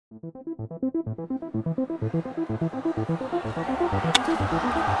Hello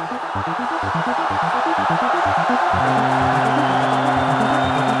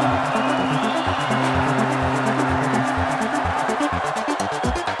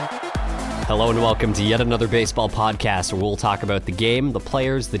and welcome to yet another baseball podcast where we'll talk about the game, the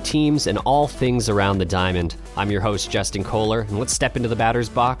players, the teams, and all things around the diamond. I'm your host, Justin Kohler, and let's step into the batter's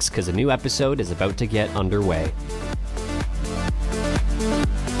box because a new episode is about to get underway.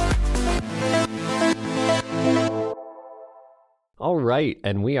 All right,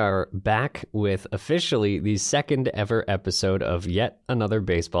 and we are back with officially the second ever episode of yet another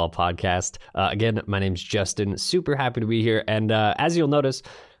baseball podcast. Again, my name's Justin, super happy to be here, and as you'll notice,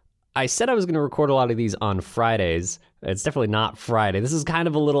 I said I was going to record a lot of these on Fridays. It's definitely not Friday. This is kind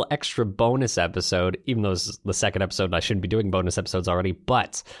of a little extra bonus episode, even though this is the second episode and I shouldn't be doing bonus episodes already.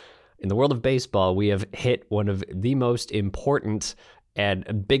 But in the world of baseball, we have hit one of the most important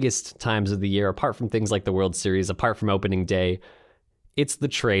and biggest times of the year, apart from things like the World Series, apart from opening day. It's the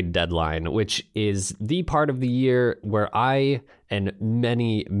trade deadline, which is the part of the year where I and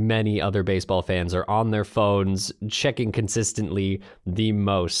many, many other baseball fans are on their phones checking consistently the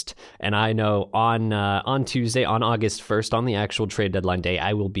most. And I know on Tuesday, on August 1st, on the actual trade deadline day,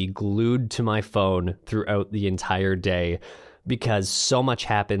 I will be glued to my phone throughout the entire day because so much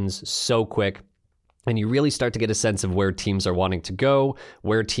happens so quick. And you really start to get a sense of where teams are wanting to go,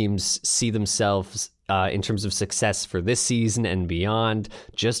 where teams see themselves in terms of success for this season and beyond,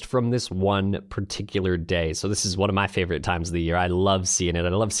 just from this one particular day. So this is one of my favorite times of the year. I love seeing it. I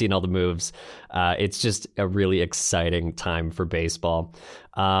love seeing all the moves. It's just a really exciting time for baseball.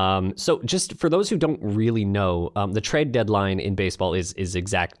 So just for those who don't really know, the trade deadline in baseball is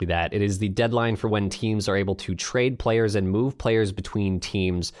exactly that. It is the deadline for when teams are able to trade players and move players between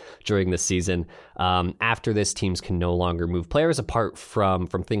teams during the season. After this, teams can no longer move players apart from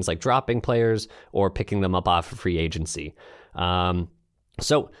things like dropping players or picking them up off of free agency.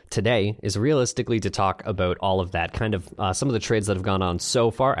 So today is realistically to talk about all of that, kind of some of the trades that have gone on so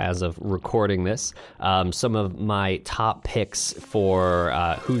far as of recording this, some of my top picks for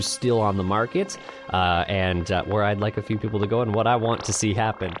who's still on the market, and where I'd like a few people to go and what I want to see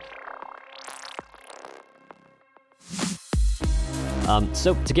happen.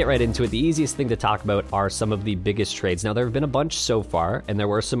 So to get right into it, the easiest thing to talk about are some of the biggest trades. Now, there have been a bunch so far, and there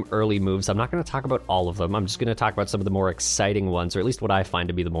were some early moves. I'm not going to talk about all of them. I'm just going to talk about some of the more exciting ones, or at least what I find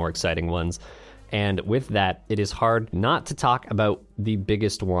to be the more exciting ones. And with that, it is hard not to talk about the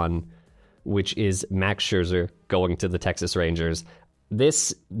biggest one, which is Max Scherzer going to the Texas Rangers.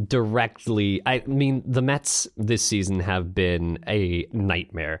 This directly, I mean, the Mets this season have been a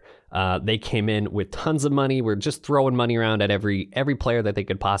nightmare. They came in with tons of money. We're just throwing money around at every player that they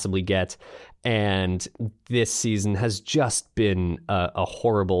could possibly get. And this season has just been a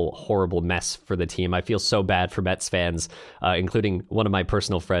horrible, horrible mess for the team. I feel so bad for Mets fans, including one of my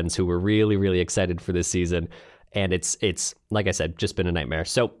personal friends who were really, really excited for this season. And it's like I said, just been a nightmare.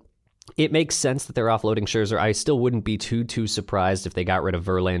 So it makes sense that they're offloading Scherzer. I still wouldn't be too surprised if they got rid of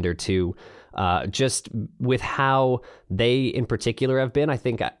Verlander too. Just with how they in particular have been, I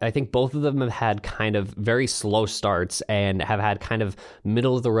think both of them have had kind of very slow starts and have had kind of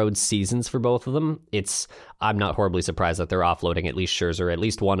middle of the road seasons for both of them. I'm not horribly surprised that they're offloading at least Scherzer, at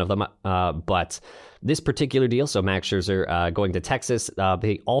least one of them. But this particular deal, so Max Scherzer going to Texas,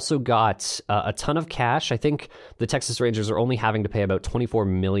 they also got a ton of cash. I think the Texas Rangers are only having to pay about $24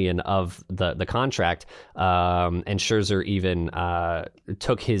 million of the contract, and Scherzer even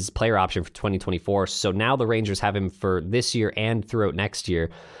took his player option for 2024. So now the Rangers have him for this year and throughout next year,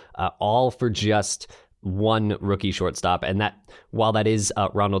 all for just one rookie shortstop. And that, while that is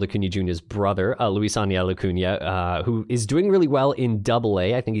Ronald Acuna Jr.'s brother, Luis Aniel Acuna, who is doing really well in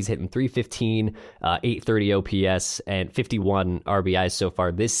Double-A. I think he's hitting 315, 830 OPS, and 51 RBIs so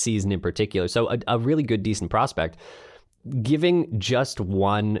far this season in particular. So a really good, decent prospect. Giving just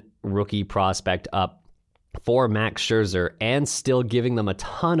one rookie prospect up for Max Scherzer and still giving them a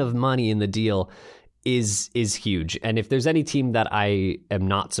ton of money in the deal is huge. And if there's any team that I am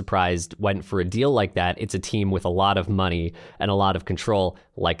not surprised went for a deal like that, it's a team with a lot of money and a lot of control,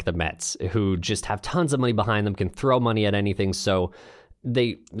 like the Mets, who just have tons of money behind them, can throw money at anything. So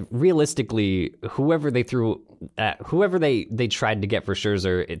they realistically, whoever they tried to get for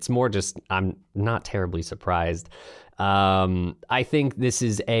Scherzer, it's more just, I'm not terribly surprised. I think this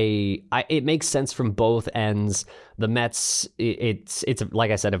is it makes sense from both ends. The Mets, it's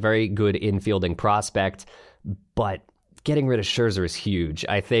like I said, a very good infielding prospect, but getting rid of Scherzer is huge.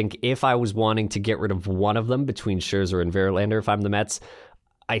 I think if I was wanting to get rid of one of them between Scherzer and Verlander, if I'm the Mets,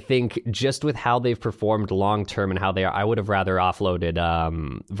 I think just with how they've performed long term and how they are, I would have rather offloaded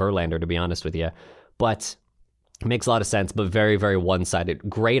Verlander, to be honest with you. But it makes a lot of sense, but very, very one-sided.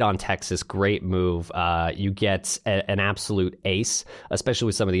 Great on Texas, great move. You get an absolute ace, especially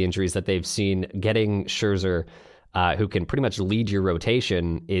with some of the injuries that they've seen. Getting Scherzer, who can pretty much lead your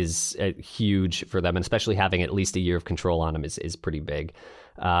rotation, is huge for them, and especially having at least a year of control on him is pretty big.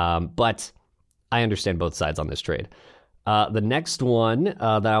 But I understand both sides on this trade. The next one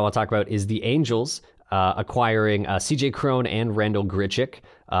that I want to talk about is the Angels acquiring CJ Cron and Randall Grichuk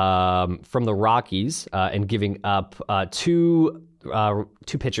from the Rockies and giving up two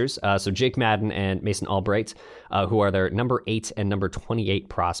pitchers, so Jake Madden and Mason Albright, who are their number 8 and number 28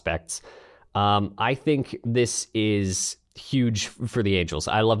 prospects. I think this is huge for the Angels.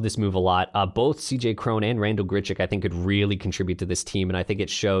 I love this move a lot. Both CJ Cron and Randall Grichuk, I think, could really contribute to this team, and I think it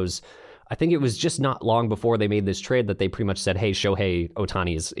shows. I think it was just not long before they made this trade that they pretty much said, hey, Shohei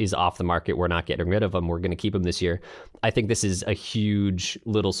Ohtani is off the market. We're not getting rid of him. We're going to keep him this year. I think this is a huge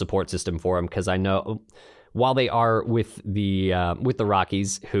little support system for him, because I know while they are with the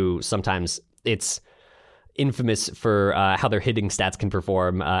Rockies, who sometimes it's infamous for how their hitting stats can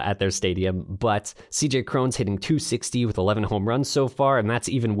perform at their stadium, but CJ Cron's hitting .260 with 11 home runs so far, and that's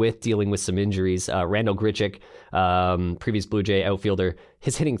even with dealing with some injuries. Randall Grichuk, previous Blue Jay outfielder,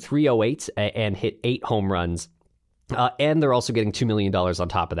 is hitting .308 and hit 8 home runs. And they're also getting $2 million on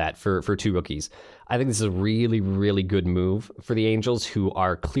top of that for two rookies. I think this is a really, really good move for the Angels, who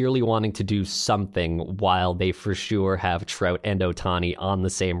are clearly wanting to do something while they for sure have Trout and Ohtani on the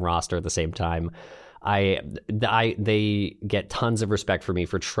same roster at the same time. They get tons of respect for me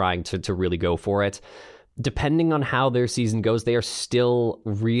for trying to really go for it. Depending on how their season goes, they are still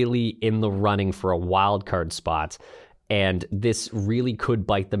really in the running for a wild card spot. And this really could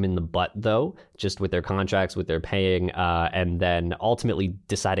bite them in the butt, though, just with their contracts, with their paying, and then ultimately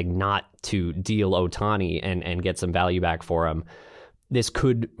deciding not to deal Ohtani and get some value back for him. This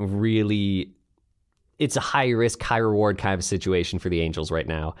could really... It's a high risk, high reward kind of situation for the Angels right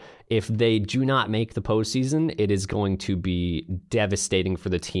now. If they do not make the postseason, it is going to be devastating for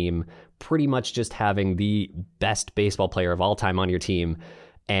the team. Pretty much just having the best baseball player of all time on your team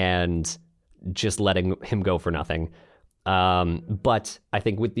and just letting him go for nothing. But I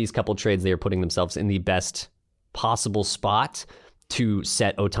think with these couple trades, they are putting themselves in the best possible spot to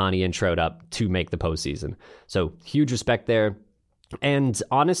set Ohtani and Trout up to make the postseason. So huge respect there. And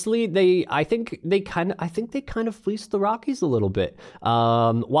honestly, I think they kind of fleeced the Rockies a little bit.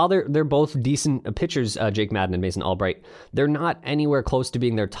 While they're both decent pitchers, Jake Madden and Mason Albright, they're not anywhere close to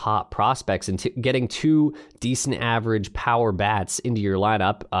being their top prospects. And getting two decent average power bats into your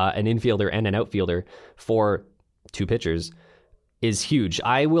lineup, an infielder and an outfielder for two pitchers, is huge.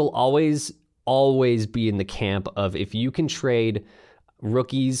 I will always be in the camp of, if you can trade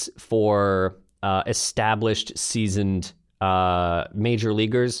rookies for established, seasoned major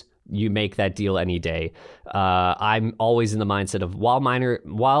leaguers, you make that deal any day. I'm always in the mindset of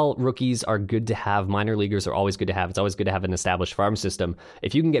while rookies are good to have, minor leaguers are always good to have. It's always good to have an established farm system.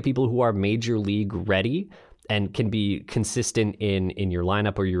 If you can get people who are major league ready and can be consistent in your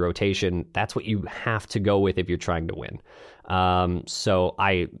lineup or your rotation, that's what you have to go with if you're trying to win.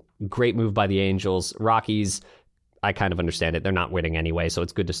 Great move by the Angels. Rockies, I kind of understand it. They're not winning anyway, so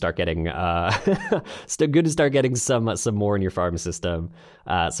it's good to start getting some more in your farm system.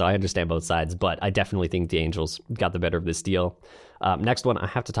 So I understand both sides, but I definitely think the Angels got the better of this deal. Next one I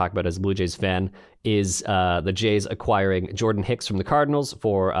have to talk about as a Blue Jays fan is the Jays acquiring Jordan Hicks from the Cardinals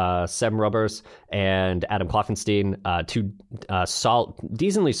for Sem Roberts and Adam Kloffenstein, two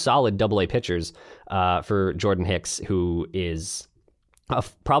decently solid AA pitchers for Jordan Hicks, who is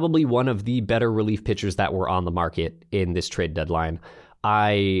probably one of the better relief pitchers that were on the market in this trade deadline.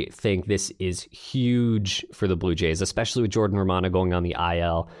 I think this is huge for the Blue Jays, especially with Jordan Romano going on the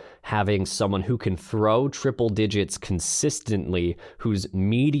IL. Having someone who can throw triple digits consistently, whose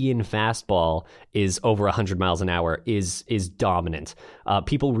median fastball is over 100 miles an hour, is dominant.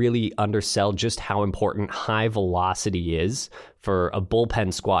 People really undersell just how important high velocity is for a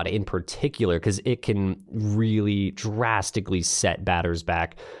bullpen squad in particular, because it can really drastically set batters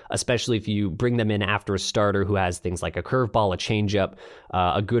back, especially if you bring them in after a starter who has things like a curveball, a changeup,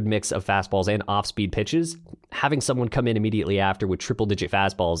 a good mix of fastballs and off-speed pitches. Having someone come in immediately after with triple-digit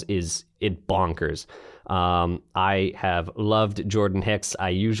fastballs is bonkers. I have loved Jordan Hicks. I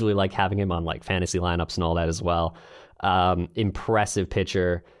usually like having him on like fantasy lineups and all that as well. Impressive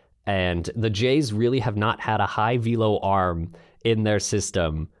pitcher. And the Jays really have not had a high velo arm in their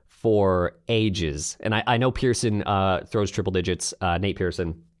system for ages. And I know Pearson throws triple digits, Nate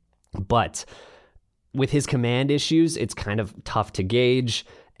Pearson, but with his command issues, it's kind of tough to gauge.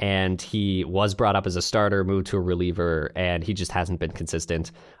 and he was brought up as a starter, moved to a reliever, and he just hasn't been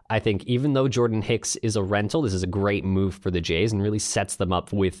consistent. I think even though Jordan Hicks is a rental, this is a great move for the Jays and really sets them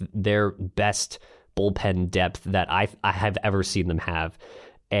up with their best bullpen depth that I have ever seen them have.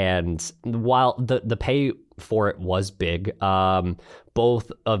 And while the pay for it was big,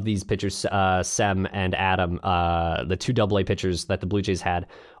 both of these pitchers, Sem and Adam, the two AA pitchers that the Blue Jays had,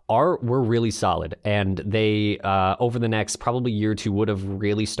 were really solid, and they over the next probably year or two would have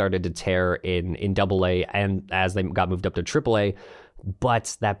really started to tear in AA, and as they got moved up to AAA.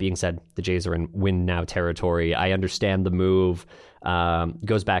 But that being said, the Jays are in win now territory. I understand the move.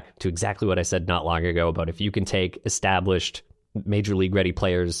 Goes back to exactly what I said not long ago about if you can take established major league ready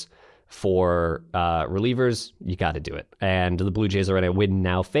players for relievers, you got to do it. And the Blue Jays are in a win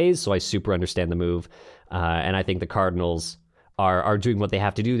now phase, so I super understand the move. And I think the Cardinals are doing what they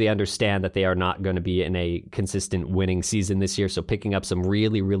have to do. They understand that they are not going to be in a consistent winning season this year, so picking up some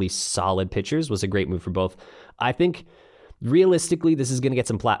really, really solid pitchers was a great move for both. I think realistically, this is going to get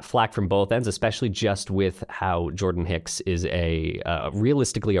some flack from both ends, especially just with how Jordan Hicks is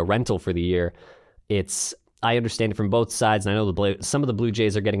realistically a rental for the year. I understand it from both sides, and I know some of the Blue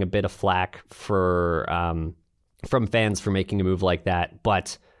Jays are getting a bit of flack from fans for making a move like that,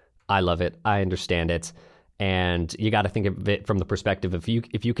 but I love it. I understand it. And you got to think of it from the perspective of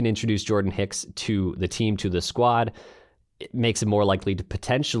if you can introduce Jordan Hicks to the team, to the squad, it makes it more likely to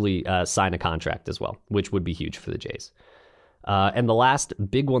potentially sign a contract as well, which would be huge for the Jays. And the last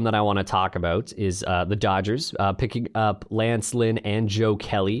big one that I want to talk about is the Dodgers picking up Lance Lynn and Joe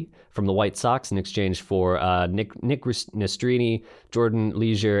Kelly from the White Sox in exchange for Nick Nastrini, Jordan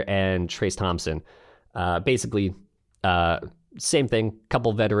Leisure, and Trace Thompson. Basically, same thing,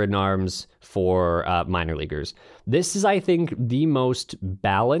 couple veteran arms for minor leaguers. This is, I think, the most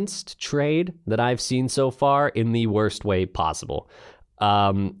balanced trade that I've seen so far in the worst way possible.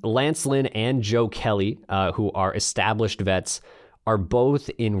 Lance Lynn and Joe Kelly, who are established vets, are both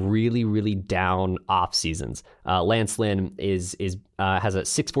in really, really down off seasons. Lance Lynn has a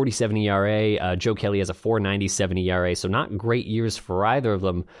 6.47 ERA. Joe Kelly has a 4.97 ERA. So not great years for either of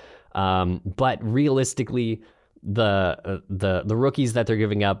them. But realistically, the rookies that they're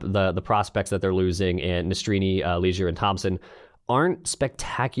giving up, the prospects that they're losing, and Nastrini, Leisure, and Thompson aren't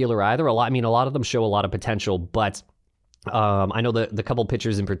spectacular either. A lot of them show a lot of potential, but I know the couple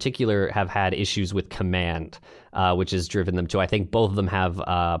pitchers in particular have had issues with command, which has driven them to, I think both of them have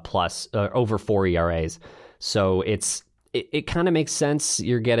over 4 ERAs. So it kind of makes sense.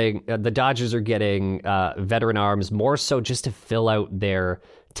 You're getting the Dodgers are getting veteran arms more so just to fill out their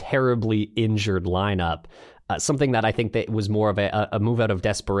terribly injured lineup. Something that I think that was more of a move out of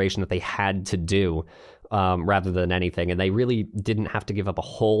desperation that they had to do. Rather than anything. And they really didn't have to give up a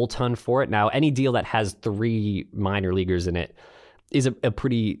whole ton for it. Now, any deal that has 3 minor leaguers in it is a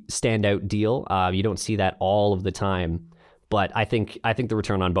pretty standout deal. You don't see that all of the time. But I think the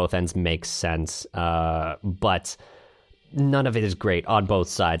return on both ends makes sense. But none of it is great on both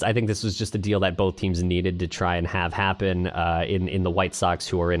sides. I think this was just a deal that both teams needed to try and have happen in the White Sox,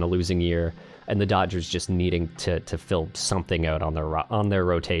 who are in a losing year, and the Dodgers just needing to fill something out on their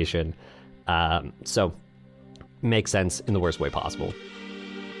rotation. So makes sense in the worst way possible.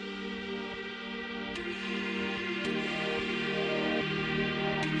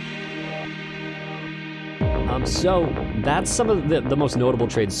 So that's some of the most notable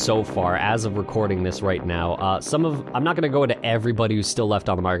trades so far as of recording this right now. I'm not going to go into everybody who's still left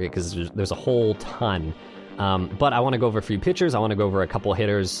on the market because there's a whole ton. But I want to go over a few pitchers. I want to go over a couple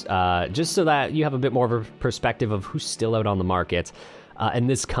hitters, just so that you have a bit more of a perspective of who's still out on the market. And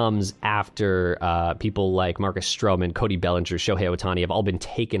this comes after people like Marcus Stroman, Cody Bellinger, Shohei Ohtani have all been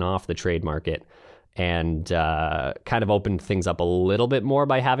taken off the trade market and kind of opened things up a little bit more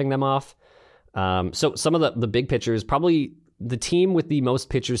by having them off. So some of the big pitchers, probably the team with the most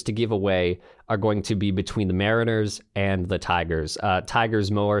pitchers to give away, are going to be between the Mariners and the Tigers.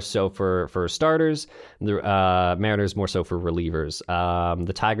 Tigers more so for starters, the Mariners more so for relievers.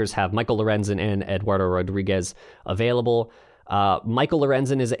 The Tigers have Michael Lorenzen and Eduardo Rodriguez available. Michael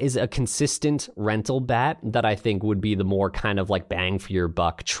Lorenzen is a consistent rental bat that I think would be the more kind of like bang for your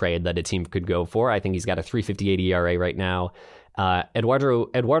buck trade that a team could go for. I think he's got a 3.58 ERA right now. Eduardo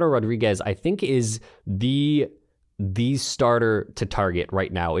Rodriguez, I think, is the starter to target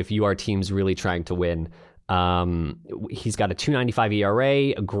right now if you are teams really trying to win. He's got a 2.95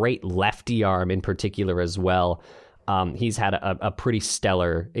 ERA, a great lefty arm in particular as well. He's had a pretty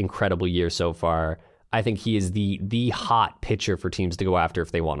stellar, incredible year so far. I think he is the hot pitcher for teams to go after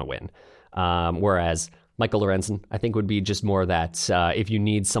if they want to win. Whereas Michael Lorenzen, I think, would be just more that if you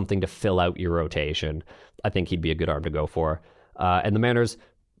need something to fill out your rotation, I think he'd be a good arm to go for. And the Mariners,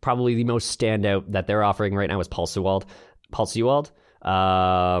 probably the most standout that they're offering right now is Paul Sewald.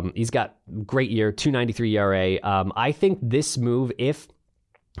 He's got great year, 2.93 ERA. I think this move, if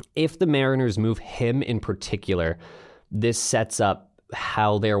the Mariners move him in particular, this sets up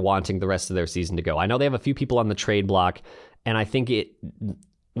how they're wanting the rest of their season to go. I know they have a few people on the trade block, and I think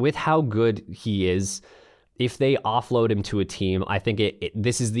with how good he is, if they offload him to a team, I think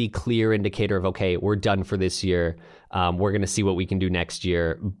this is the clear indicator of, okay, we're done for this year. We're going to see what we can do next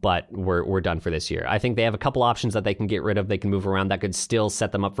year, but we're done for this year. I think they have a couple options that they can get rid of. They can move around that could still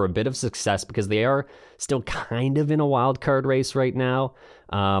set them up for a bit of success because they are still kind of in a wild card race right now.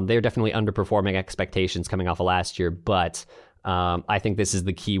 They're definitely underperforming expectations coming off of last year, but I think this is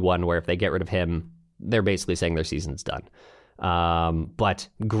the key one where if they get rid of him, they're basically saying their season's done. But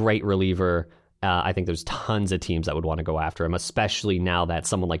great reliever. I think there's tons of teams that would want to go after him, especially now that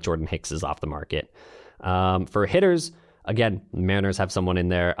someone like Jordan Hicks is off the market. For hitters, again, the Mariners have someone in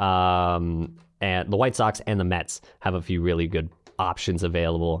there, and the White Sox and the Mets have a few really good options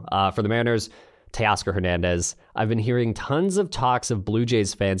available. For the Mariners, Teoscar Hernandez. I've been hearing tons of talks of Blue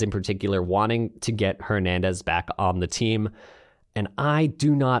Jays fans in particular wanting to get Hernandez back on the team, and I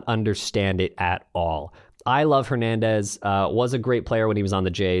do not understand it at all. I love Hernandez, was a great player when he was on the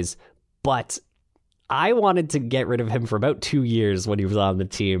Jays, but I wanted to get rid of him for about 2 years when he was on the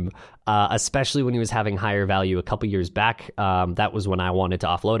team, especially when he was having higher value a couple years back. That was when I wanted to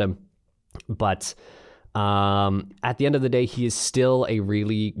offload him. But at the end of the day, he is still a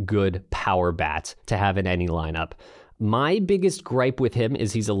really good power bat to have in any lineup. My biggest gripe with him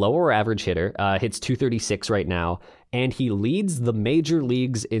is he's a lower average hitter, hits 236 right now, and he leads the major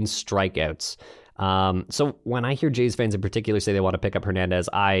leagues in strikeouts. So when I hear Jays fans in particular say they want to pick up Hernandez,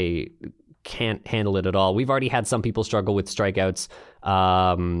 I can't handle it at all. We've already had some people struggle with strikeouts.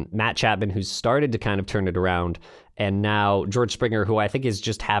 Matt Chapman, who's started to kind of turn it around, and now George Springer, who I think is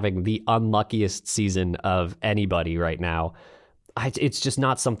just having the unluckiest season of anybody right now. It's just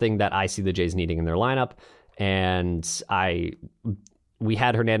not something that I see the Jays needing in their lineup. And we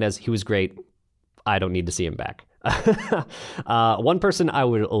had Hernandez. He was great. I don't need to see him back. One person I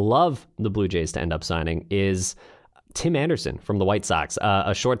would love the Blue Jays to end up signing is Tim Anderson from the White Sox,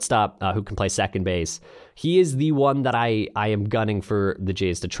 a shortstop who can play second base. He is the one that I am gunning for the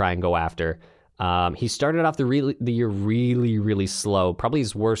Jays to try and go after. He started off the year really, really slow, probably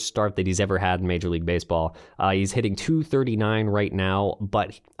his worst start that he's ever had in Major League Baseball. He's hitting 239 right now,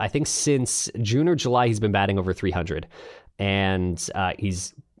 but I think since June or July, he's been batting over 300. And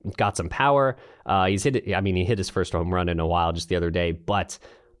he's got some power. He hit his first home run in a while just the other day, but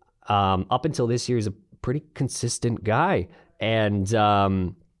up until this year, he's a pretty consistent guy. And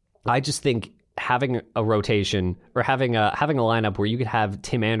I just think having a rotation or having a lineup where you could have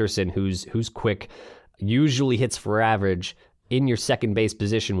Tim Anderson, who's quick, usually hits for average, in your second base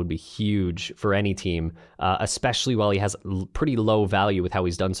position would be huge for any team, especially while he has pretty low value with how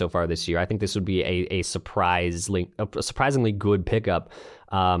he's done so far this year. I think this would be a surprisingly good pickup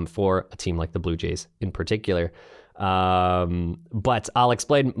for a team like the Blue Jays in particular. But I'll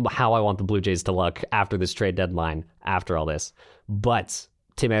explain how I want the Blue Jays to look after this trade deadline, after all this. But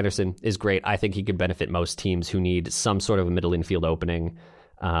Tim Anderson is great. I think he could benefit most teams who need some sort of a middle infield opening.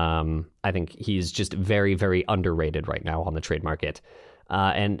 I think he's just very, very underrated right now on the trade market.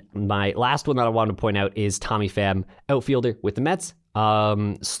 And my last one that I want to point out is Tommy Pham, outfielder with the Mets.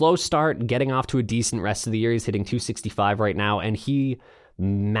 Slow start, getting off to a decent rest of the year. He's hitting 265 right now, and he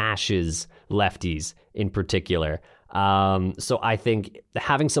mashes lefties in particular. So I think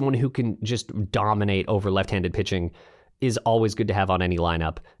having someone who can just dominate over left-handed pitching is always good to have on any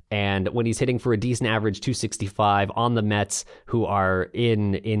lineup. And when he's hitting for a decent average 265 on the Mets, who are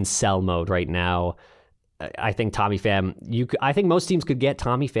in sell mode right now, I think Tommy Pham, I think most teams could get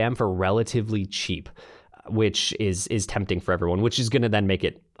Tommy Pham for relatively cheap, which is tempting for everyone, which is going to then make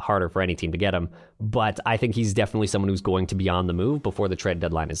it harder for any team to get him. But I think he's definitely someone who's going to be on the move before the trade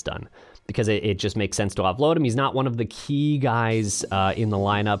deadline is done, because it just makes sense to offload him. He's not one of the key guys in the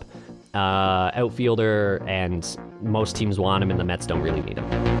lineup, outfielder, and most teams want him, and the Mets don't really need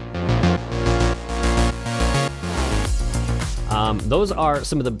him. Those are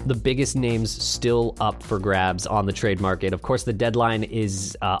some of the biggest names still up for grabs on the trade market. Of course, the deadline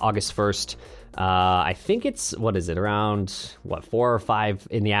is August 1st. I think it's, around 4 or 5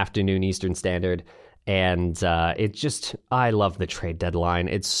 in the afternoon Eastern Standard. And I love the trade deadline.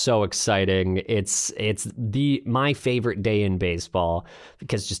 It's so exciting. It's my favorite day in baseball,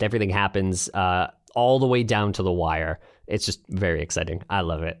 because just everything happens all the way down to the wire. It's just very exciting. I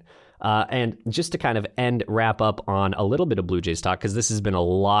love it. And just to kind of wrap up on a little bit of Blue Jays talk, because this has been a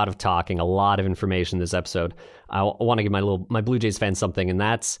lot of talking, a lot of information this episode. I want to give my Blue Jays fans something, and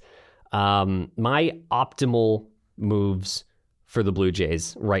that's my optimal moves for the Blue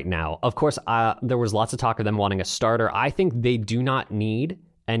Jays right now. Of course, there was lots of talk of them wanting a starter. I think they do not need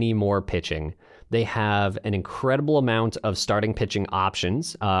any more pitching. They have an incredible amount of starting pitching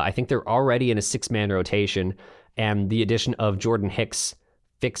options. I think they're already in a 6-man rotation, and the addition of Jordan Hicks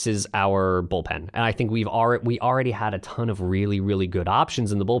fixes our bullpen. And I think we already had a ton of really, really good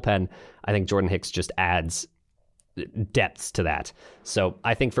options in the bullpen. I think Jordan Hicks just adds depths to that. So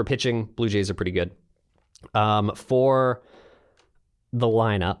I think for pitching, Blue Jays are pretty good. For the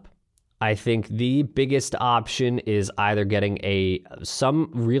lineup, I think the biggest option is either getting some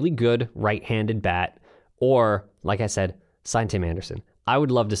really good right-handed bat, or, like I said, sign Tim Anderson. I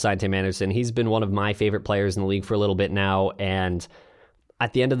would love to sign Tim Anderson. He's been one of my favorite players in the league for a little bit now, and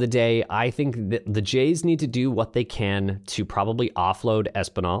at the end of the day, I think that the Jays need to do what they can to probably offload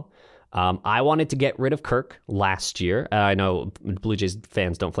Espinal. I wanted to get rid of Kirk last year. I know Blue Jays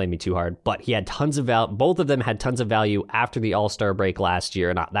fans don't flame me too hard, but he had tons of value. Both of them had tons of value after the All-Star break last year,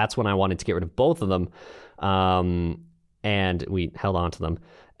 and that's when I wanted to get rid of both of them. And we held on to them,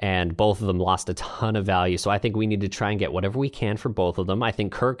 and both of them lost a ton of value. So I think we need to try and get whatever we can for both of them. I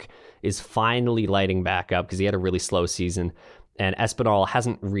think Kirk is finally lighting back up because he had a really slow season, and Espinal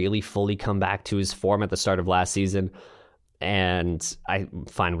hasn't really fully come back to his form at the start of last season. And I'm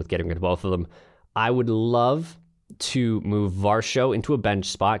fine with getting rid of both of them. I would love to move Varsho into a bench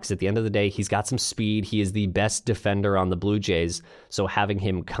spot because at the end of the day, he's got some speed. He is the best defender on the Blue Jays. So having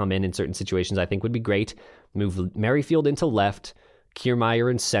him come in certain situations, I think would be great. Move Merrifield into left,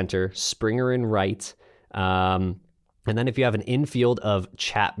 Kiermaier in center, Springer in right. And then if you have an infield of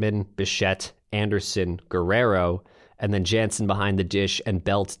Chapman, Bichette, Anderson, Guerrero, and then Jansen behind the dish and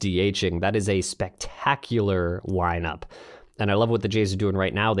Belt DHing, that is a spectacular lineup. And I love what the Jays are doing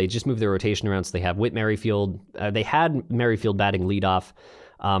right now. They just moved their rotation around, so they have Whit Merrifield. They had Merrifield batting leadoff.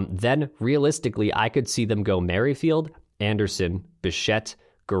 Then, realistically, I could see them go Merrifield, Anderson, Bichette,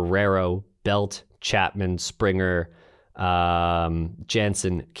 Guerrero, Belt, Chapman, Springer,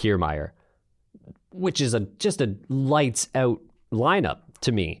 Jansen, Kiermaier, which is just a lights-out lineup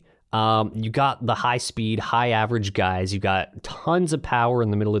to me. You got the high speed, high average guys. You got tons of power in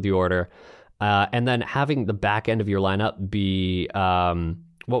the middle of the order. And then having the back end of your lineup be,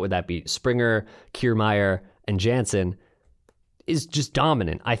 what would that be? Springer, Kiermaier, and Jansen is just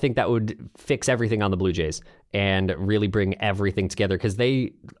dominant. I think that would fix everything on the Blue Jays and really bring everything together because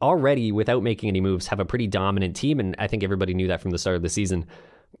they already, without making any moves, have a pretty dominant team. And I think everybody knew that from the start of the season.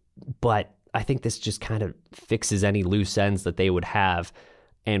 But I think this just kind of fixes any loose ends that they would have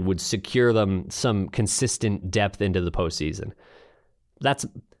and would secure them some consistent depth into the postseason.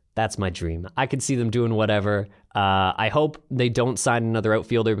 That's my dream. I could see them doing whatever. I hope they don't sign another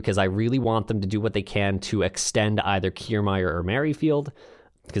outfielder because I really want them to do what they can to extend either Kiermaier or Merrifield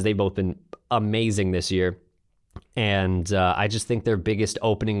because they've both been amazing this year. And I just think their biggest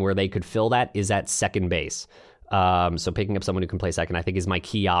opening where they could fill that is at second base. So picking up someone who can play second, I think, is my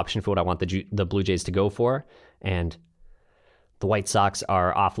key option for what I want the Blue Jays to go for. And the White Sox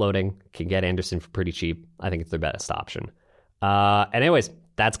are offloading, can get Anderson for pretty cheap. I think it's their best option. And anyways,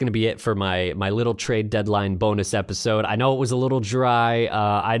 that's going to be it for my little trade deadline bonus episode. I know it was a little dry.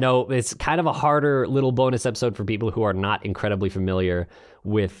 I know it's kind of a harder little bonus episode for people who are not incredibly familiar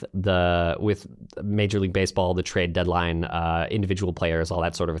with Major League Baseball, the trade deadline, individual players, all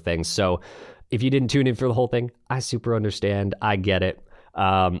that sort of thing. So if you didn't tune in for the whole thing, I super understand. I get it.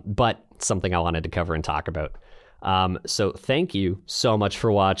 But something I wanted to cover and talk about. So thank you so much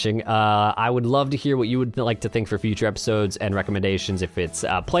for watching. I would love to hear what you would like to think for future episodes and recommendations, if it's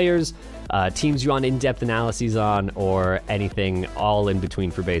players, teams you want in-depth analyses on, or anything all in between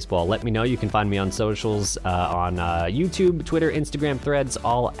for baseball. Let me know. You can find me on socials, on YouTube, Twitter, Instagram, Threads,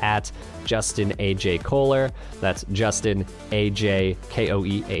 all at Justin AJ Kohler. That's Justin AJ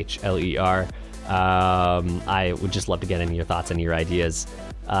Koehler. I would just love to get any of your thoughts, any of your ideas.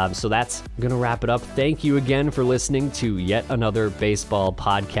 So that's going to wrap it up. Thank you again for listening to yet another baseball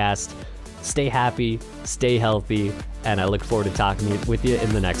podcast. Stay happy, stay healthy, and I look forward to talking with you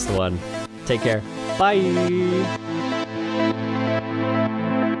in the next one. Take care. Bye.